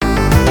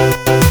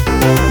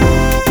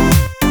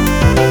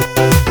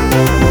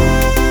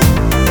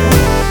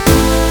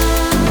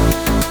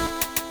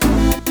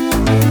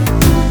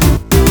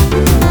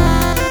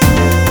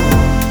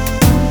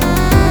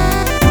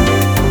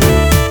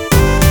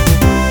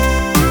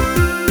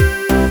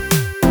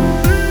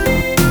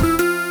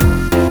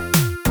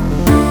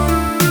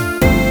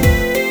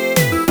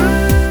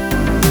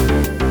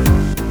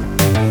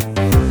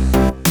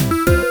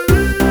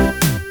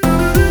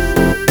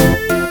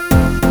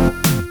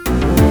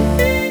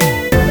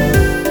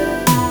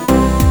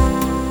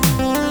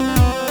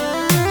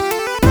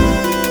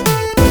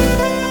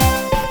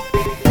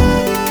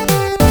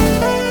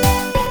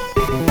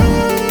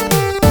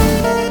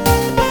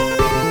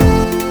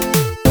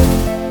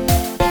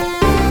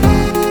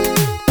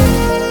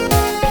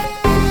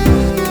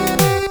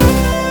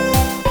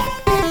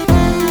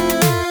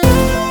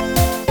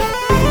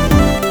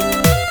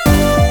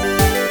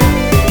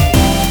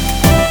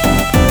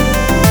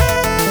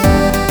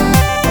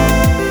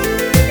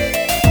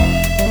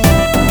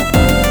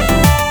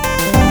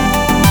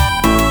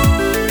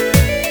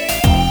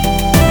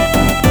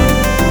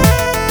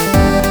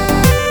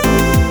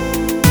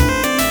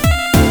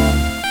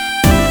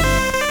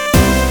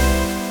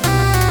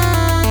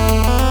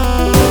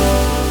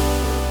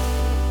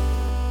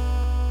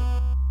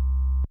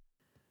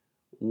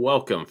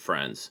Welcome,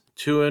 friends,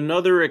 to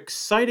another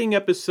exciting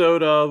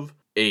episode of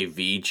A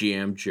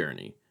VGM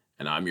Journey.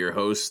 And I'm your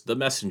host, The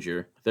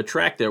Messenger. The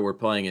track that we're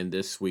playing in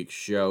this week's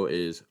show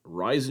is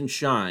Rise and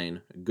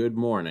Shine, Good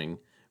Morning,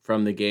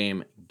 from the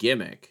game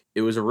Gimmick.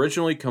 It was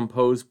originally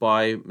composed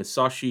by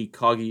Masashi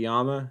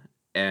Kageyama,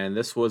 and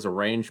this was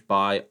arranged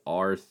by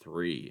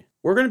R3.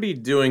 We're going to be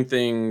doing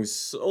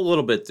things a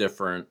little bit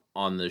different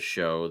on this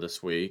show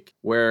this week,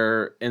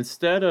 where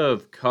instead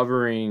of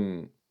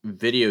covering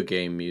video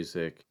game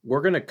music, we're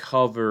going to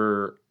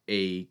cover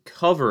a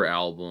cover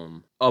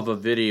album of a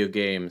video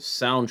game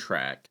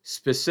soundtrack,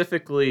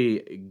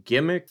 specifically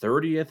Gimmick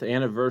 30th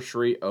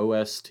Anniversary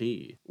OST,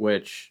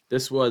 which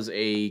this was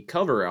a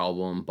cover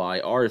album by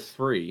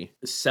R3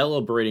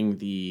 celebrating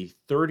the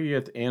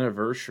 30th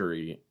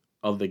anniversary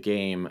of the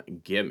game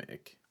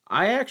Gimmick.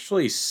 I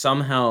actually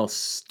somehow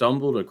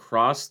stumbled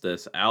across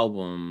this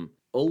album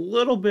a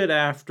little bit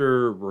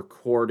after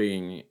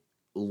recording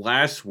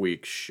last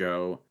week's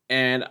show,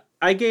 and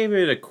I gave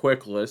it a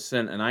quick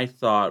listen and I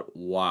thought,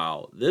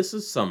 wow, this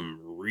is some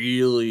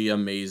really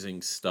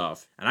amazing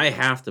stuff, and I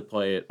have to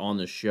play it on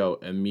the show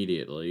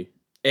immediately.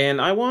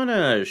 And I want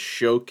to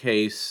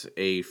showcase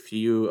a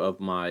few of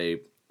my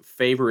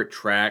favorite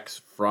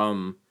tracks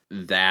from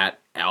that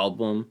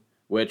album,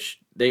 which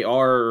they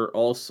are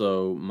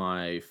also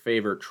my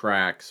favorite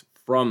tracks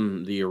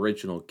from the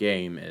original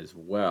game as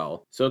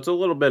well. So it's a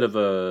little bit of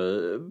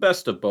a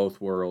best of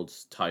both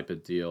worlds type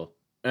of deal.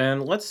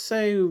 And let's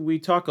say we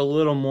talk a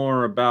little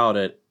more about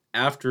it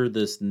after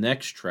this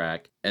next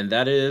track, and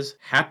that is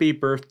Happy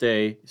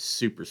Birthday,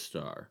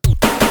 Superstar.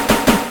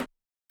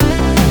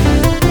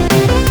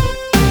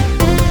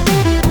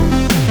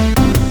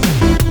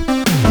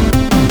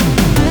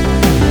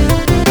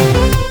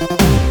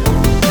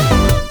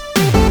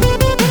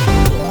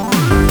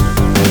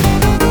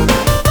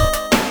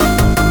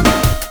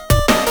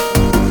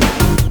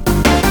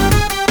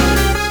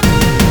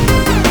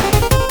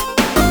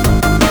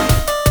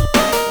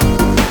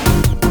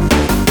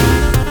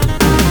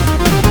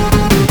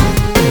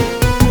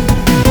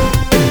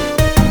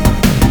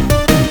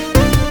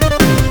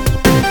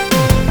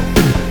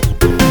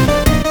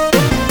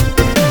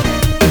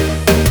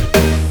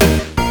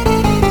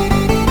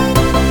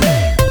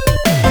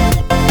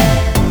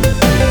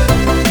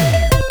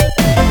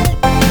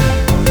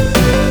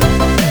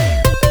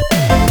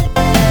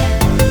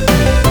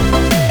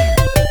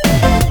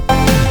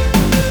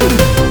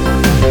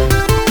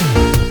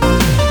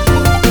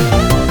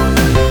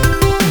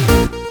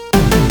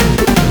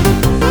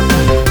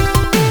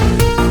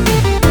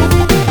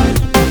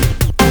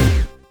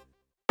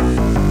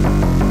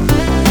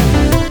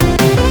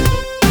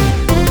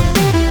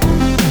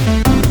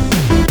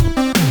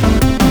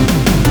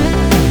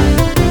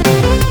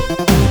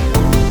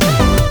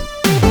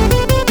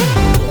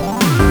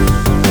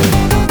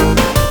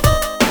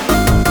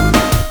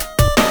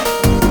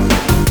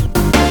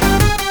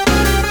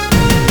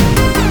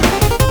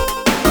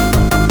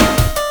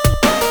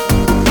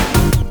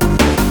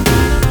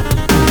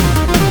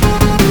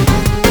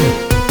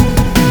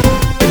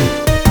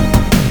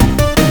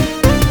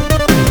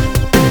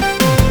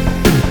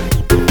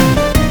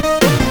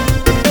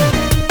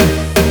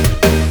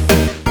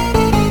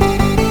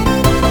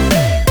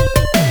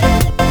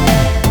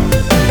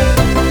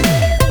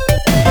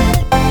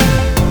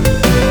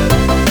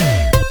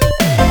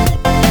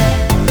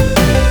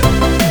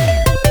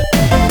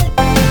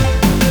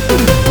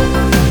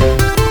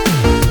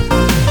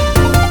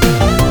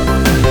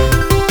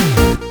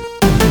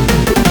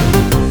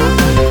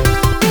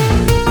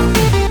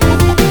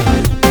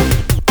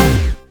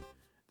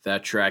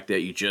 That track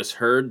that you just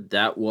heard,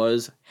 that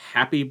was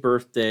Happy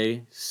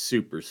Birthday,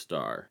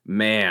 Superstar.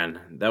 Man,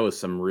 that was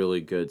some really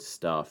good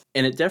stuff.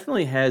 And it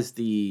definitely has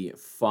the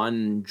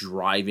fun,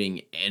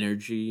 driving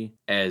energy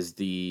as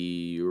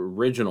the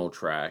original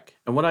track.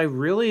 And what I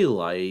really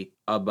like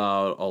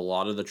about a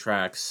lot of the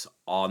tracks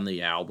on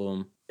the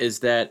album is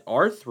that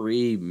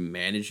R3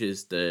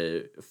 manages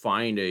to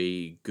find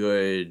a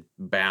good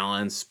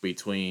balance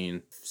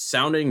between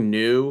sounding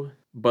new,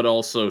 but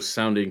also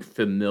sounding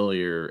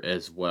familiar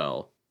as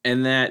well.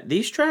 And that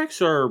these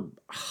tracks are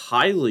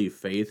highly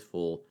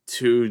faithful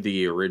to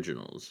the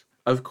originals.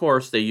 Of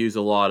course, they use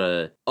a lot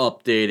of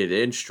updated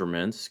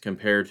instruments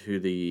compared to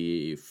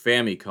the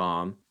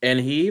Famicom, and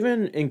he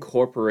even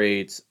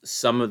incorporates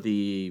some of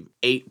the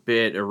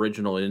 8-bit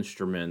original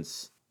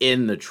instruments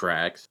in the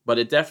tracks, but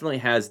it definitely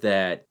has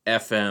that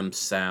FM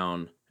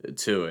sound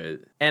to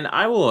it. And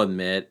I will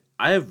admit,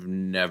 I have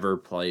never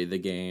played the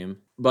game,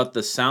 but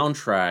the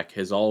soundtrack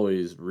has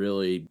always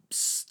really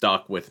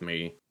stuck with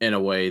me in a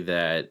way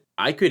that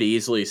I could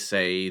easily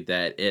say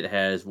that it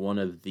has one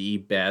of the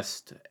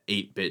best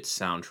 8-bit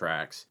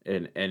soundtracks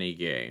in any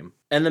game.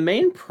 And the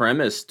main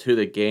premise to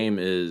the game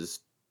is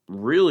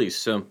really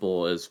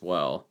simple as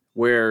well,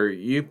 where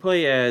you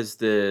play as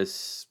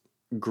this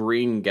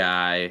green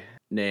guy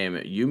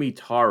named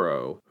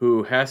Yumitaro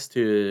who has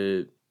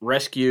to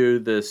rescue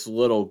this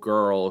little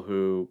girl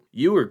who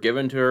you were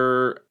given to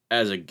her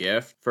as a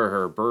gift for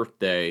her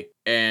birthday,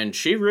 and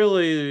she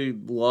really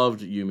loved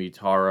Yumi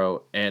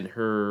Taro, and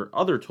her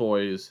other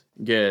toys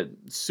get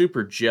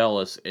super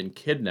jealous and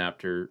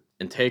kidnapped her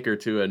and take her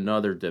to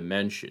another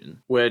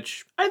dimension,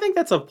 which I think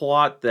that's a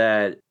plot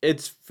that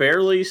it's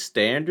fairly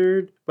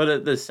standard, but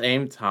at the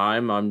same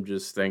time, I'm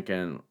just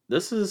thinking,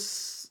 this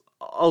is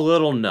a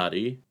little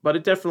nutty, but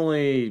it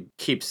definitely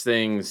keeps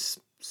things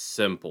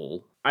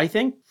simple. I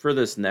think for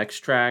this next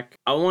track,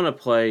 I want to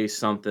play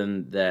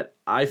something that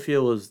I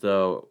feel as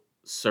though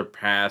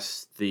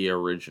surpassed the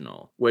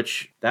original,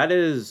 which that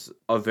is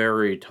a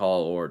very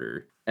tall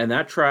order. And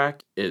that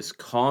track is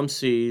Calm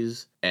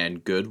Seas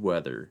and Good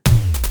Weather.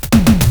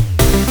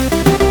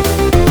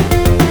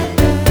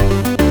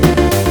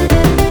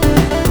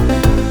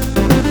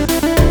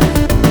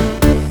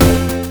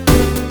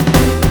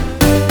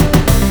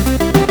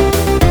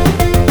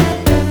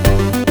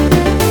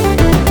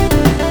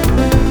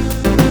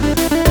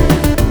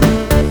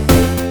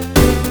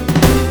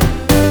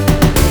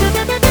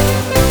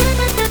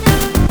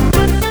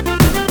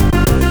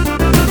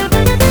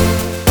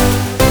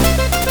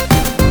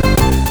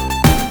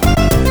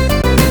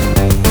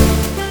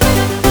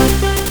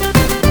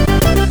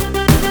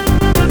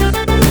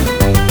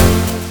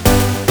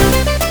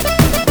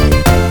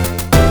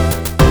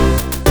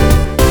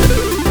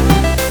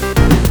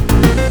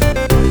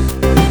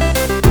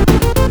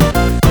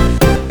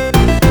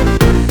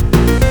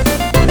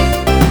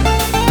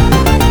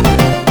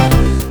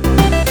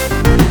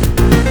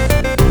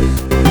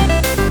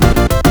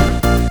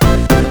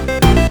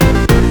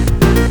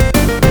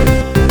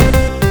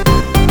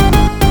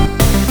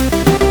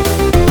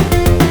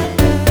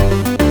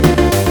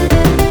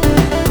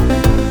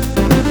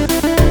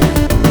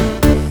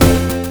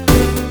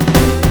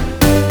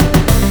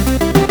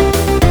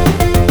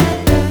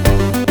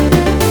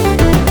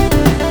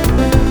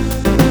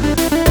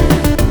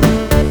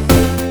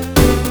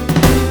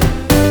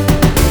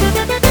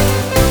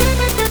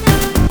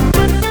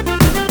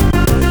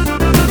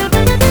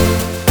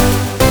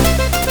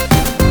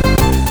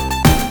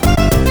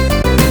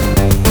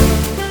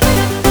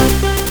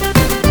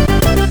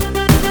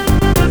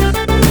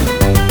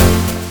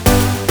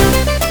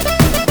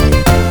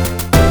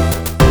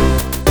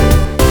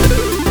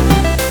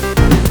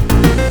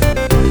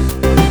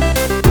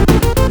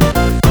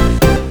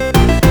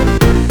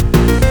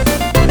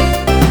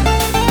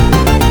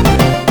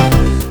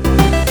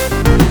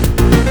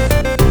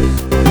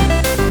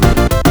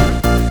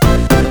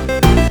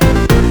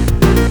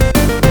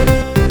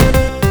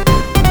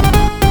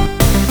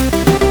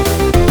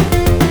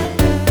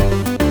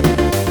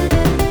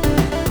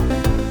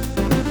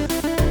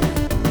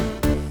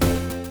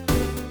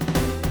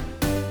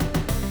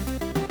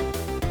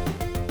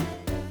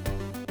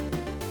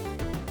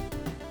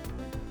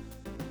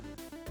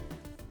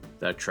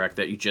 That track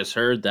that you just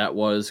heard, that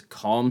was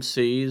Calm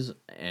Seas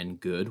and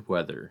Good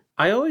Weather.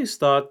 I always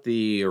thought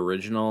the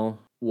original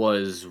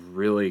was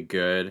really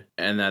good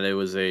and that it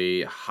was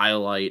a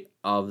highlight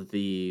of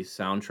the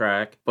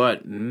soundtrack.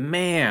 But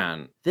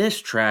man,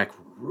 this track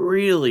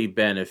really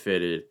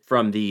benefited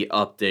from the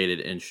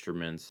updated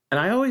instruments. And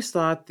I always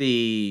thought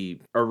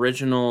the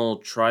original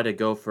tried to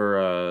go for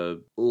a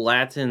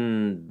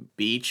Latin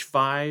beach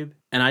vibe.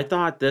 And I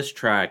thought this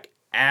track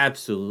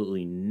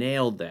absolutely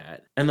nailed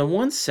that. And the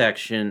one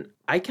section,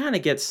 I kind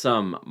of get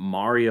some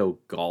Mario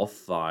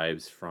Golf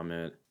vibes from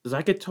it. Because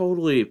I could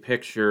totally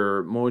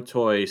picture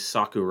Motoi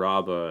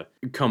Sakuraba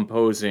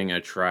composing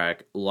a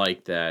track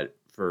like that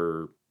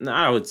for,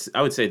 I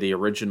would say the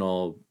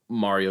original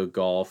Mario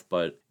Golf,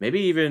 but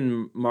maybe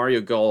even Mario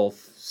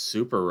Golf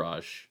Super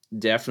Rush.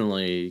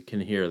 Definitely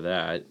can hear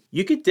that.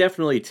 You could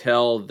definitely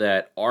tell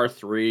that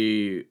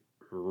R3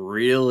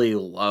 really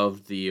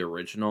loved the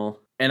original.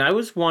 And I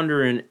was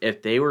wondering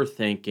if they were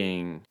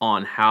thinking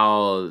on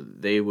how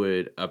they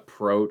would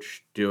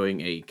approach doing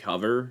a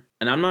cover.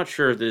 And I'm not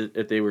sure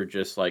if they were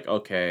just like,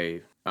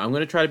 okay, I'm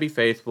going to try to be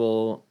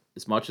faithful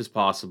as much as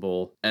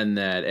possible, and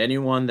that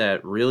anyone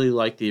that really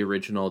liked the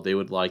original, they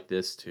would like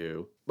this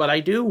too. But I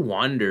do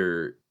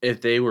wonder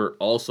if they were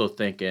also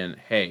thinking,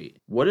 hey,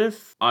 what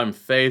if I'm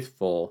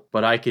faithful,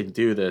 but I can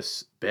do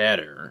this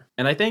better?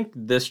 And I think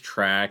this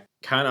track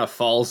kind of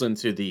falls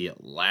into the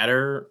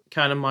latter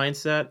kind of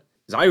mindset.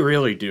 I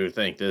really do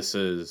think this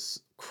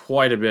is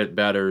quite a bit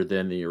better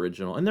than the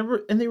original. And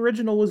the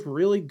original was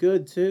really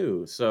good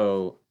too.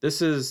 So this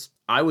is,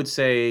 I would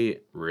say,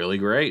 really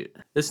great.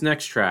 This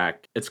next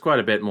track, it's quite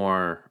a bit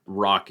more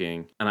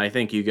rocking. And I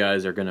think you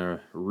guys are going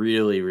to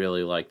really,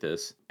 really like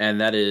this.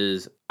 And that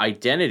is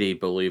Identity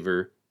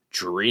Believer,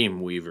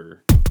 Dreamweaver.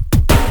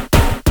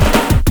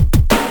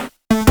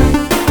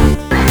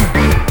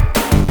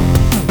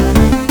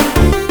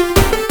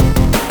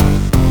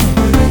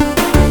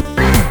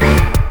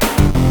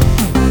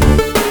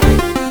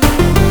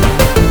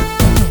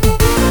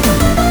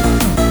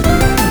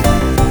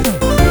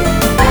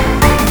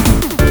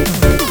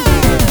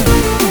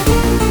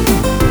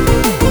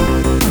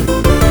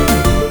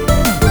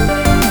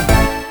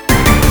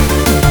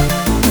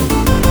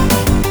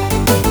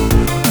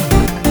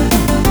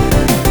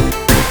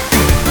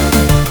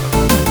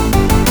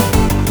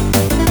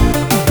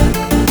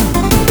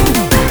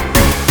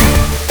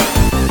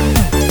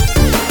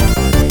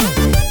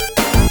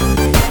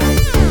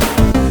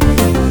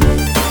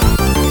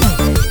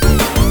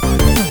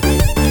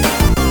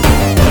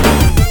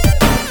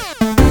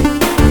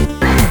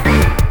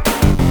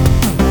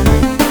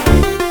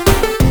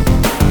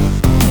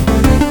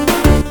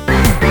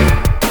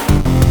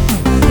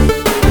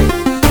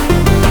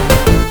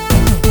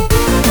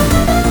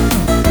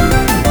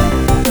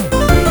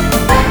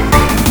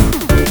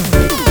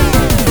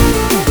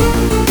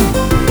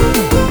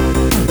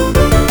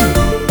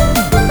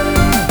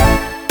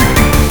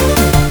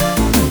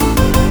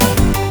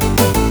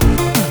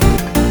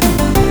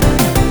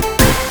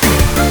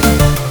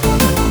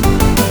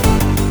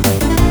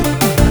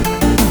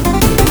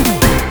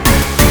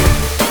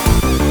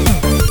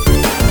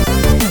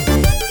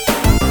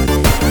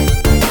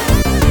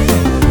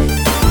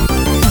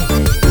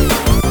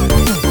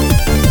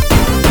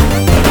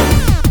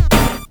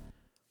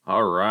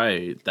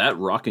 That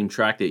rocking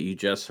track that you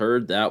just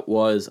heard, that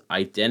was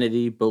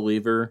Identity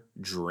Believer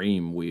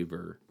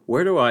Dreamweaver.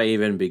 Where do I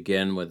even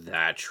begin with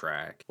that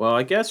track? Well,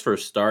 I guess for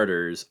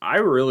starters, I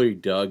really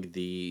dug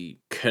the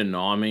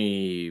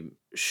Konami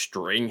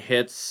string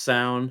hits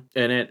sound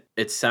in it.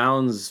 It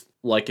sounds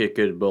like it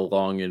could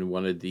belong in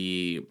one of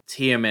the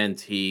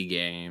TMNT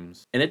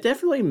games. And it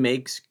definitely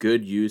makes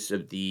good use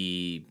of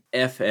the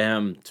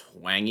FM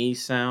twangy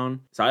sound.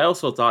 So I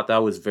also thought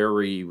that was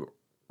very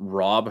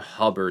Rob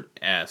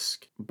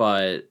Hubbard-esque,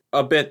 but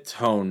a bit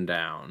toned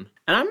down.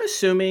 And I'm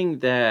assuming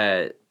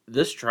that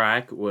this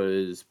track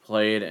was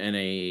played in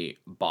a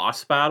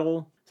boss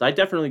battle. So I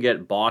definitely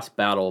get boss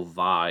battle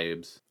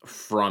vibes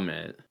from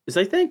it. Because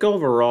I think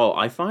overall,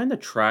 I find the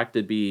track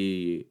to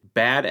be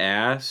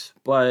badass,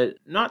 but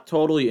not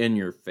totally in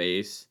your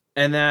face.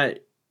 And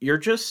that you're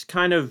just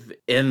kind of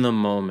in the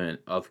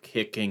moment of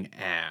kicking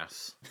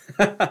ass.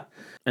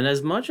 And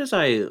as much as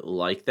I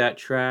like that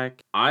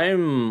track,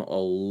 I'm a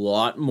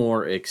lot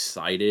more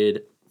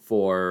excited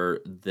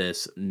for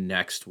this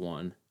next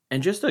one.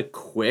 And just a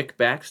quick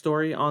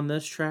backstory on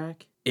this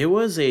track. It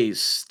was a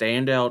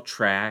standout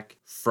track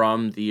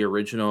from the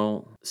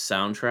original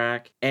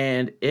soundtrack,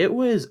 and it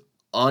was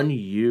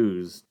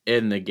unused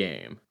in the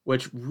game,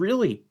 which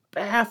really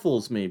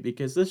baffles me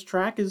because this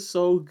track is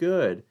so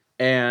good.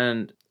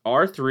 And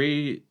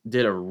R3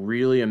 did a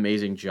really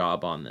amazing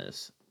job on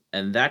this.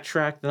 And that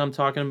track that I'm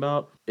talking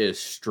about is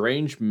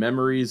Strange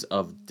Memories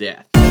of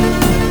Death.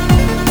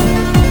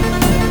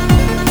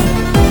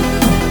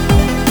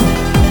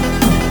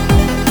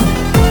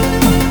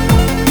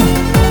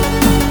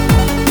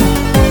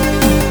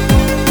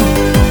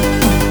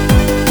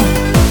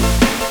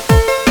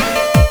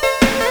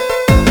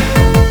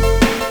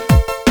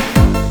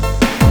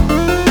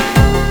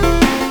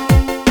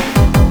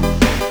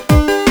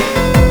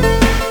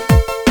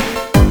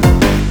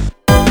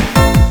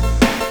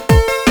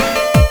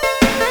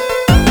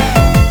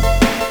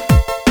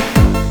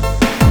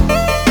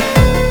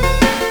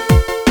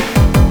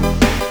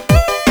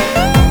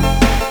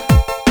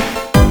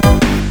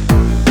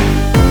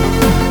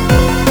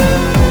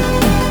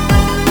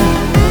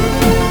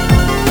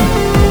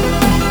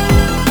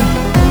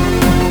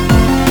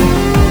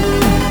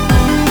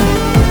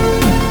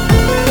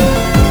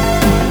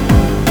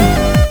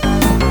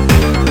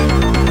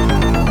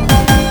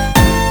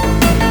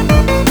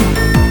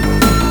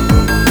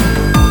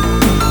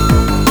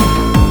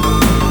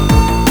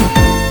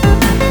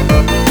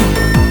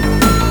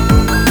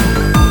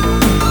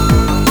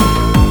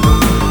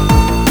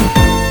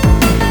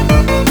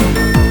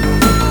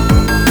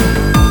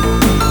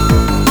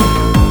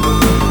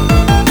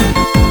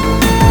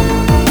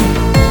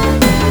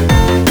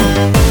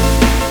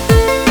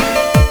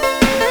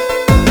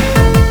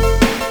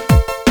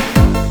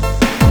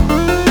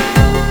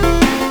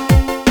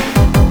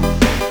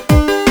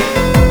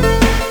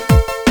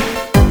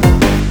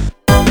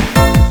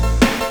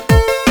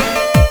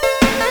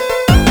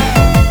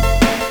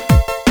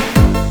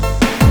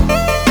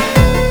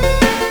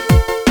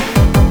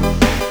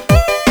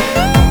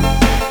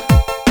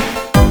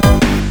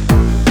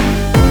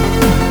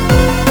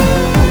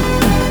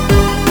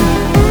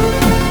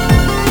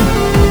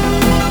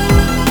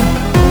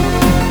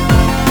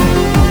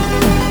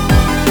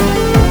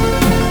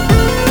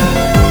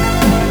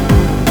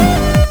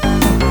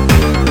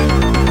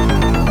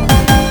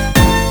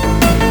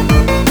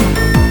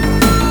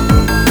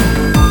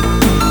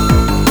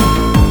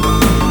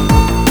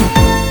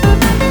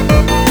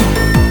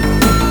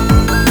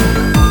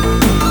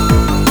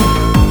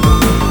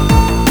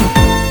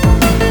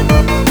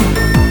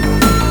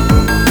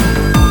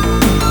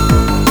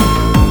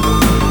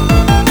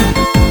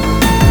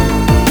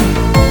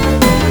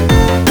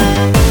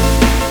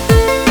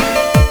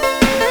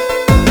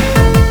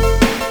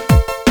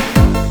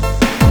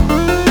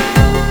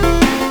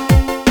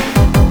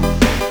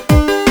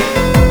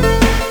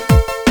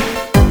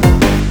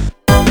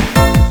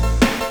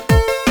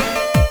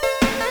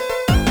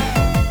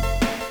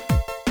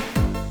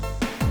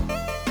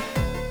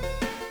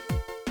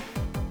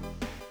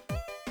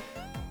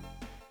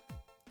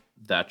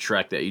 That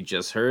track that you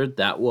just heard,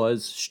 that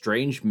was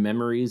Strange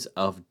Memories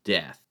of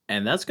Death.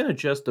 And that's going to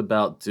just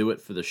about do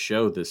it for the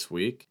show this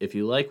week. If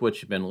you like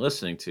what you've been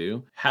listening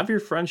to, have your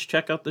friends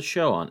check out the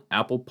show on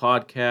Apple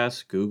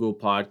Podcasts, Google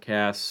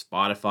Podcasts,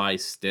 Spotify,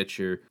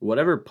 Stitcher,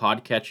 whatever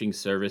podcatching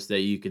service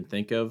that you can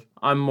think of.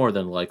 I'm more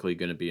than likely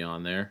going to be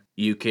on there.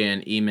 You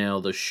can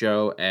email the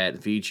show at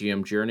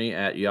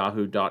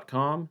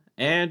vgmjourney@yahoo.com,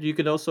 and you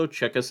can also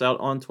check us out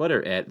on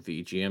Twitter at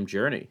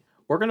vgmjourney.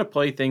 We're going to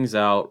play things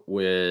out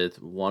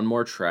with one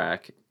more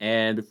track,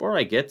 and before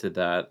I get to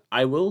that,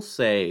 I will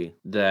say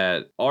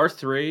that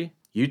R3,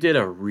 you did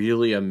a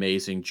really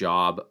amazing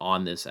job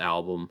on this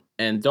album.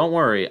 And don't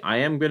worry, I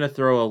am going to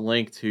throw a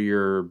link to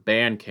your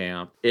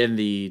Bandcamp in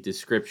the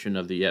description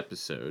of the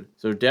episode.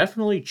 So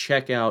definitely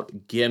check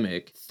out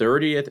Gimmick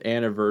 30th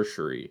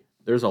Anniversary.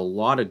 There's a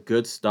lot of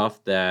good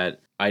stuff that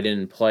I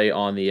didn't play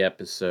on the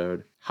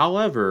episode.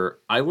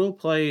 However, I will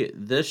play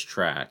this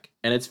track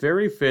And it's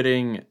very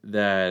fitting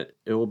that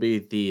it will be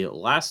the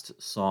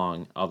last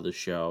song of the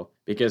show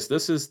because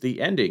this is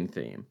the ending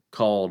theme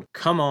called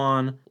Come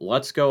On,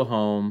 Let's Go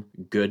Home,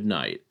 Good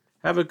Night.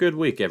 Have a good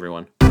week,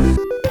 everyone.